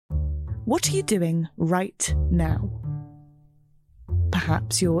What are you doing right now?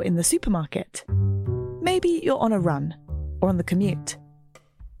 Perhaps you're in the supermarket. Maybe you're on a run or on the commute.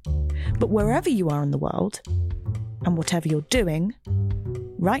 But wherever you are in the world, and whatever you're doing,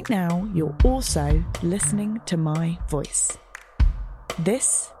 right now you're also listening to my voice.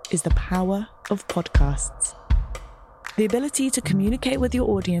 This is the power of podcasts. The ability to communicate with your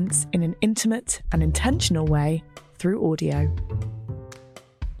audience in an intimate and intentional way through audio.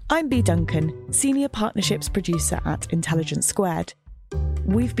 I'm Bea Duncan, Senior Partnerships Producer at Intelligence Squared.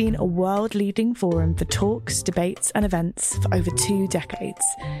 We've been a world-leading forum for talks, debates and events for over 2 decades.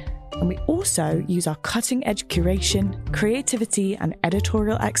 And we also use our cutting-edge curation, creativity and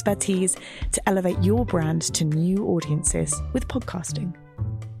editorial expertise to elevate your brand to new audiences with podcasting.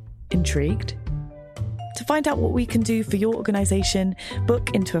 Intrigued? To find out what we can do for your organisation,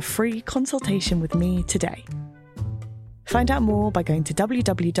 book into a free consultation with me today. Find out more by going to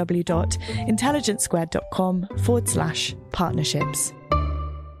www.intelligencesquared.com/partnerships.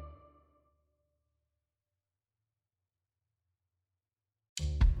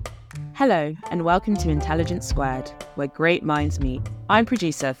 Hello, and welcome to Intelligence Squared, where great minds meet. I'm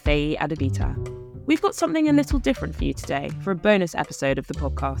producer Faye Adebita. We've got something a little different for you today for a bonus episode of the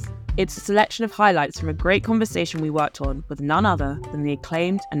podcast. It's a selection of highlights from a great conversation we worked on with none other than the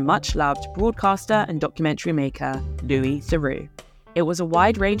acclaimed and much-loved broadcaster and documentary maker, Louis Theroux. It was a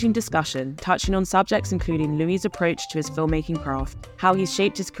wide-ranging discussion touching on subjects including Louis' approach to his filmmaking craft, how he's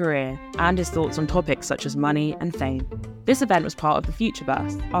shaped his career, and his thoughts on topics such as money and fame. This event was part of the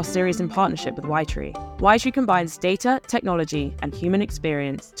Futureverse, our series in partnership with Ytree. Ytree combines data, technology, and human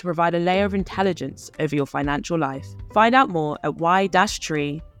experience to provide a layer of intelligence over your financial life. Find out more at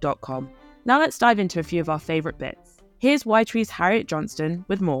y-tree.com. Now let's dive into a few of our favourite bits. Here's Ytree's Harriet Johnston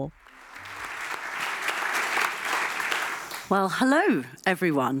with more. Well, hello,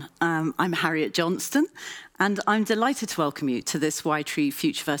 everyone. I'm Harriet Johnston, and I'm delighted to welcome you to this Ytree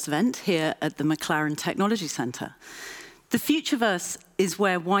Futureverse event here at the McLaren Technology Centre. The Futureverse is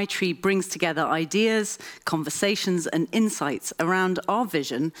where Ytree brings together ideas, conversations, and insights around our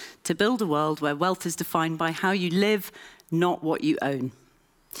vision to build a world where wealth is defined by how you live, not what you own.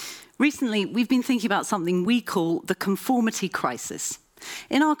 Recently, we've been thinking about something we call the conformity crisis.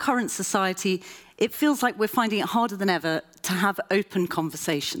 In our current society, it feels like we're finding it harder than ever to have open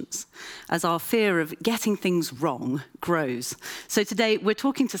conversations as our fear of getting things wrong grows. So today we're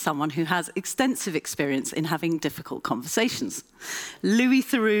talking to someone who has extensive experience in having difficult conversations. Louis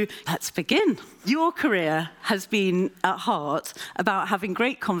Theroux, let's begin. Your career has been at heart about having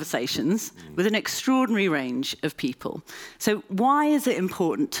great conversations with an extraordinary range of people. So why is it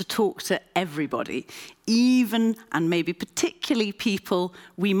important to talk to everybody, even and maybe particularly people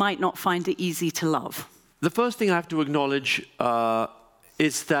we might not find it easy to love? The first thing I have to acknowledge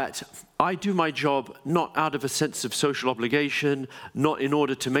is that I do my job not out of a sense of social obligation, not in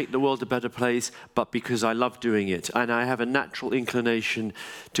order to make the world a better place, but because I love doing it. And I have a natural inclination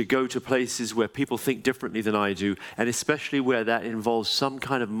to go to places where people think differently than I do, and especially where that involves some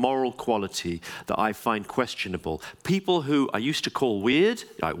kind of moral quality that I find questionable. People who I used to call weird,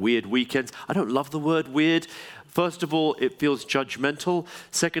 like weird weekends. I don't love the word weird. First of all, it feels judgmental.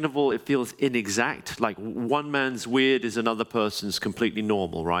 Second of all, it feels inexact. Like one man's weird is another person's completely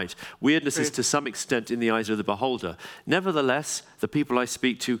normal, right? Weirdness is to some extent in the eyes of the beholder. Nevertheless, the people I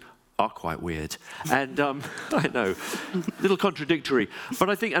speak to are quite weird. And I know, a little contradictory. But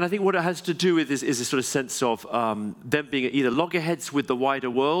I think what it has to do with is a sort of sense of them being either loggerheads with the wider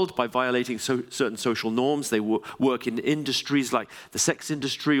world by violating certain social norms. They work in industries like the sex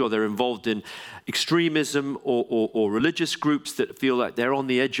industry, or they're involved in extremism or religious groups that feel like they're on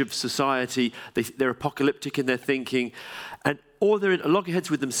the edge of society. They're apocalyptic in their thinking. Or they're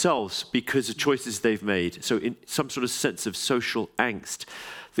loggerheads with themselves because of choices they've made. So in some sort of sense of social angst.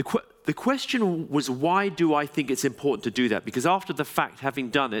 The question was, why do I think it's important to do that? Because after the fact, having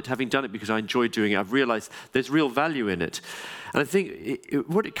done it because I enjoy doing it, I've realized there's real value in it. And I think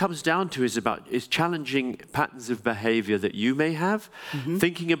what it comes down to is challenging patterns of behavior that you may have,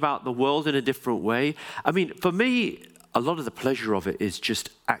 thinking about the world in a different way. I mean, for me, a lot of the pleasure of it is just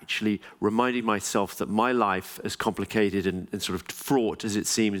actually reminding myself that my life, as complicated and sort of fraught as it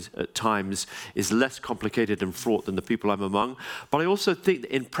seems at times, is less complicated and fraught than the people I'm among. But I also think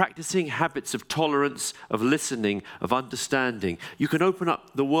that in practicing habits of tolerance, of listening, of understanding, you can open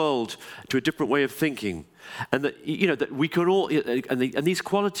up the world to a different way of thinking. And that that we can all, and these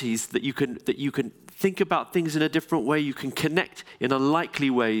qualities that you can think about things in a different way. You can connect in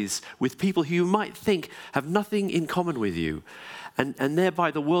unlikely ways with people who you might think have nothing in common with you. and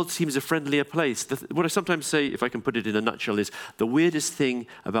thereby the world seems a friendlier place. What I sometimes say, if I can put it in a nutshell, is the weirdest thing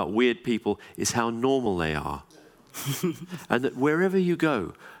about weird people is how normal they are. And that wherever you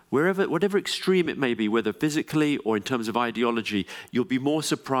go, whatever extreme it may be, whether physically or in terms of ideology, you'll be more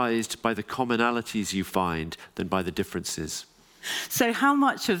surprised by the commonalities you find than by the differences. So how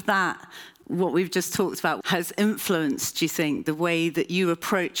much of that, what we've just talked about, has influenced, do you think, the way that you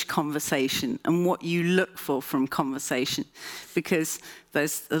approach conversation and what you look for from conversation? Because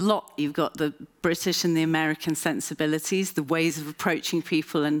there's a lot. You've got the British and the American sensibilities, the ways of approaching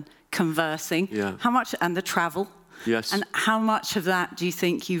people and conversing. Yeah. How much, and the travel. Yes. And how much of that do you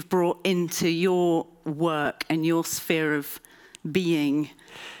think you've brought into your work and your sphere of being?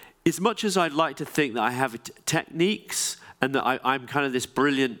 As much as I'd like to think that I have techniques and that I'm kind of this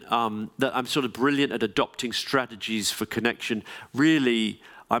brilliant, that I'm sort of brilliant at adopting strategies for connection, really,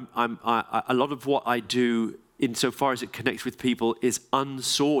 a lot of what I do, insofar as it connects with people, is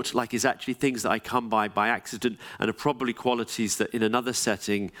unsought, like is actually things that I come by accident and are probably qualities that in another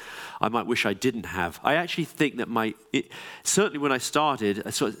setting I might wish I didn't have. I actually think that certainly when I started,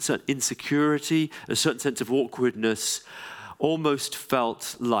 a certain insecurity, a certain sense of awkwardness almost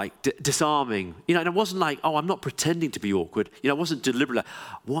felt like disarming. And it wasn't like, oh, I'm not pretending to be awkward. I wasn't deliberate. Like,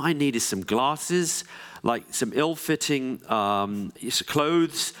 what I need is some glasses, like some ill-fitting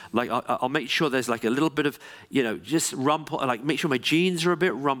clothes. Like I'll make sure there's like a little bit of, just rumpled. Like make sure my jeans are a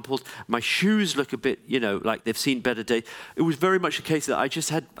bit rumpled. My shoes look a bit, like they've seen better days. It was very much the case that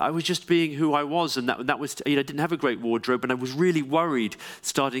I was just being who I was, and that was, I didn't have a great wardrobe, and I was really worried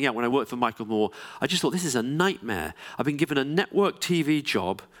starting out when I worked for Michael Moore. I just thought, this is a nightmare. I've been given a network TV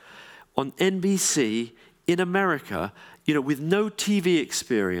job on NBC in America, with no TV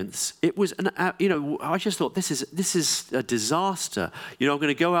experience. It was, I just thought, this is a disaster. I'm going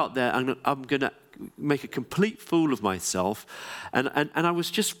to go out there and I'm going to make a complete fool of myself. And I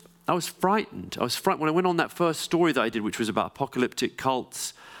was frightened. I was frightened when I went on that first story that I did, which was about apocalyptic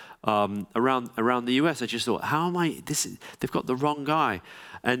cults around the US. I just thought, how am I? They've got the wrong guy.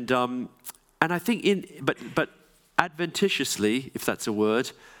 And I think but adventitiously, if that's a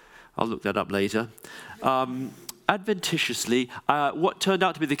word, I'll look that up later. Adventitiously, what turned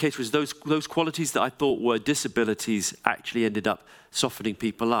out to be the case was those qualities that I thought were disabilities actually ended up softening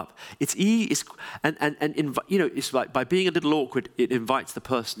people up. It's like by being a little awkward, it invites the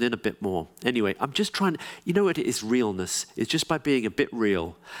person in a bit more. Anyway, I'm just trying. What it is? Realness. It's just by being a bit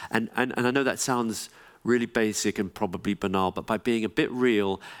real. And I know that sounds really basic and probably banal, but by being a bit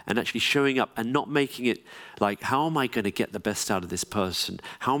real and actually showing up and not making it like, how am I going to get the best out of this person?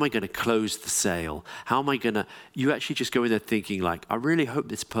 How am I going to close the sale? How am I going to... You actually just go in there thinking like, I really hope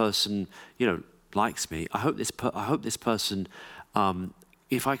this person, likes me. I hope this person... I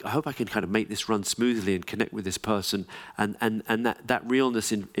hope I can kind of make this run smoothly and connect with this person, and that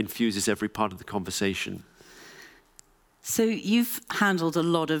realness infuses every part of the conversation. So you've handled a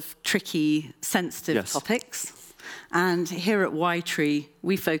lot of tricky, sensitive Yes. topics. And here at Y-Tree,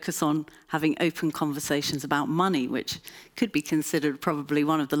 we focus on having open conversations about money, which could be considered probably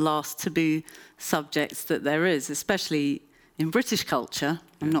one of the last taboo subjects that there is, especially in British culture.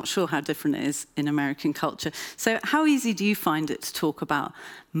 I'm not sure how different it is in American culture. So how easy do you find it to talk about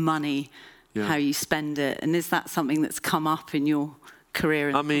money, how you spend it? And is that something that's come up in your career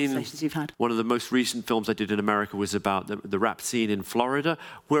and conversations you've had? One of the most recent films I did in America was about the rap scene in Florida,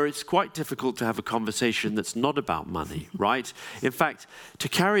 where it's quite difficult to have a conversation that's not about money, right? In fact, to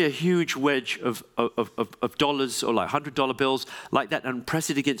carry a huge wedge of dollars or like $100 bills like that and press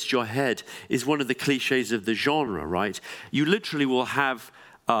it against your head is one of the cliches of the genre, right? You literally will have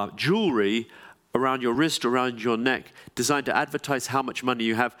jewelry around your wrist, around your neck, designed to advertise how much money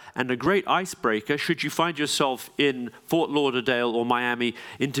you have. And a great icebreaker, should you find yourself in Fort Lauderdale or Miami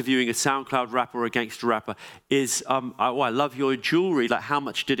interviewing a SoundCloud rapper or a gangster rapper, is, I love your jewelry, like how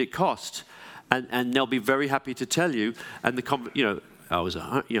much did it cost? And they'll be very happy to tell you. And I was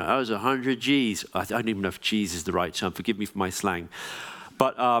 100 G's. I don't even know if G's is the right term. Forgive me for my slang.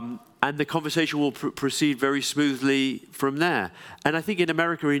 But and the conversation will proceed very smoothly from there. And I think in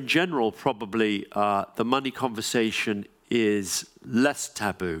America in general, probably the money conversation is less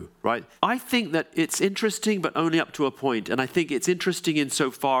taboo, right? I think that it's interesting, but only up to a point. And I think it's interesting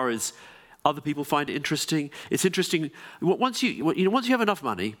insofar as other people find it interesting. It's interesting once you have enough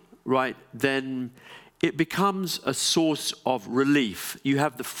money, right? Then it becomes a source of relief. You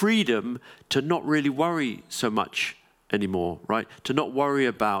have the freedom to not really worry so much anymore, right? To not worry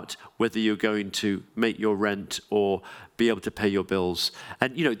about whether you're going to make your rent or be able to pay your bills.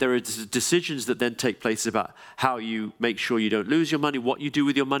 And, there are decisions that then take place about how you make sure you don't lose your money, what you do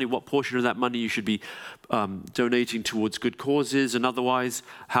with your money, what portion of that money you should be donating towards good causes, and otherwise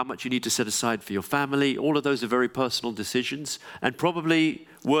how much you need to set aside for your family. All of those are very personal decisions and probably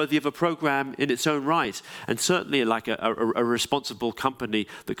worthy of a program in its own right. And certainly like a responsible company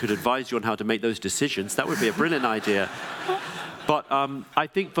that could advise you on how to make those decisions, that would be a brilliant idea. But I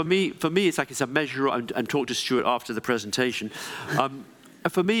think for me, it's like it's a measure, and talk to Stuart after the presentation.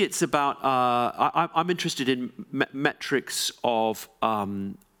 For me, it's about, I'm interested in metrics of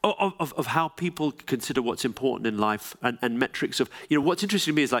how people consider what's important in life, and metrics of, what's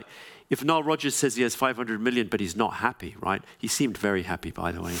interesting to me is like, if Nile Rodgers says he has 500 million, but he's not happy, right? He seemed very happy,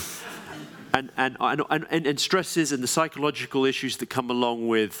 by the way. And stresses and the psychological issues that come along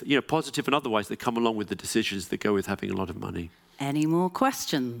with, positive and otherwise, that come along with the decisions that go with having a lot of money. Any more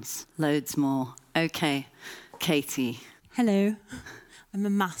questions? Loads more. Okay, Katie. Hello. I'm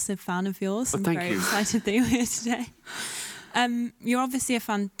a massive fan of yours. I'm very excited that you're here today. You're obviously a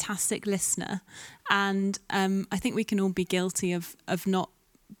fantastic listener, and I think we can all be guilty of not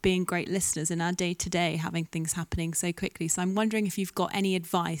being great listeners in our day-to-day, having things happening so quickly. So I'm wondering if you've got any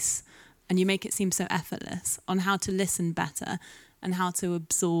advice, and you make it seem so effortless, on how to listen better and how to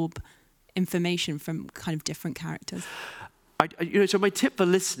absorb information from kind of different characters. So my tip for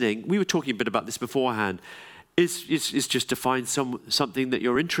listening, we were talking a bit about this beforehand, is just to find something that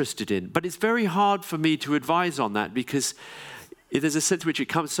you're interested in. But it's very hard for me to advise on that because there's a sense in which it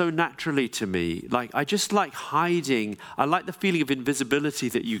comes so naturally to me. Like, I just like hiding. I like the feeling of invisibility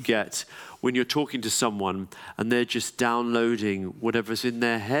that you get when you're talking to someone and they're just downloading whatever's in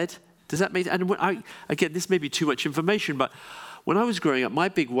their head. Does that make sense? And again, this may be too much information, but when I was growing up, my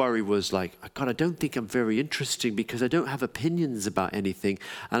big worry was like, God, I don't think I'm very interesting because I don't have opinions about anything,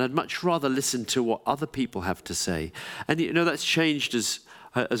 and I'd much rather listen to what other people have to say. And that's changed as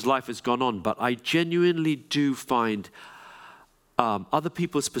life has gone on, but I genuinely do find other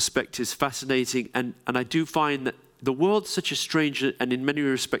people's perspectives fascinating, and I do find that the world's such a strange and in many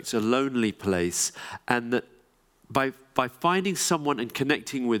respects a lonely place, and that by finding someone and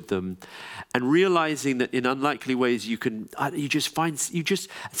connecting with them and realizing that in unlikely ways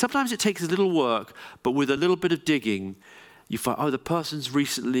sometimes it takes a little work, but with a little bit of digging, you find, the person's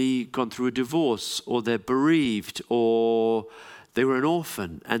recently gone through a divorce, or they're bereaved, or they were an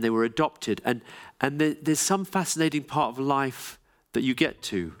orphan and they were adopted. And there's some fascinating part of life that you get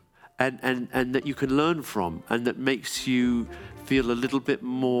to and that you can learn from, and that makes you feel a little bit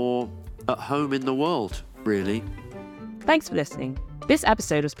more at home in the world, really. Thanks for listening. This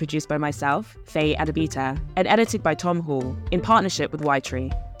episode was produced by myself, Faye Adebita, and edited by Tom Hall in partnership with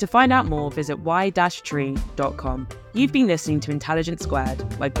Y-Tree. To find out more, visit y-tree.com. You've been listening to Intelligence Squared,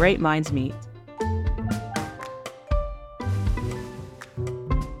 where great minds meet.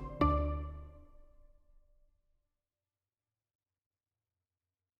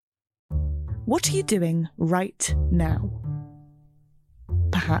 What are you doing right now?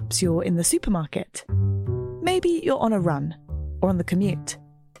 Perhaps you're in the supermarket. Maybe you're on a run or on the commute.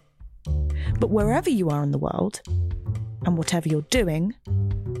 But wherever you are in the world, and whatever you're doing,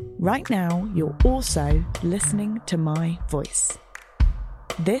 right now you're also listening to my voice.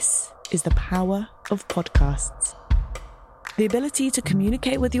 This is the power of podcasts. The ability to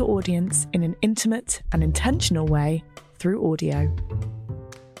communicate with your audience in an intimate and intentional way through audio.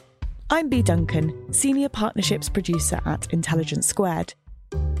 I'm Bea Duncan, Senior Partnerships Producer at Intelligence Squared.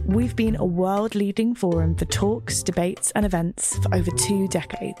 We've been a world-leading forum for talks, debates and events for over 2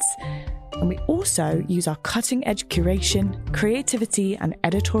 decades. And we also use our cutting-edge curation, creativity and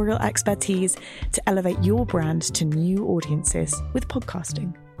editorial expertise to elevate your brand to new audiences with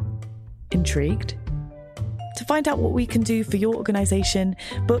podcasting. Intrigued? To find out what we can do for your organisation,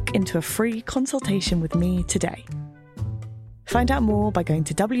 book into a free consultation with me today. Find out more by going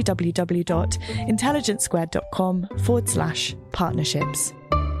to www.intelligencesquared.com/partnerships.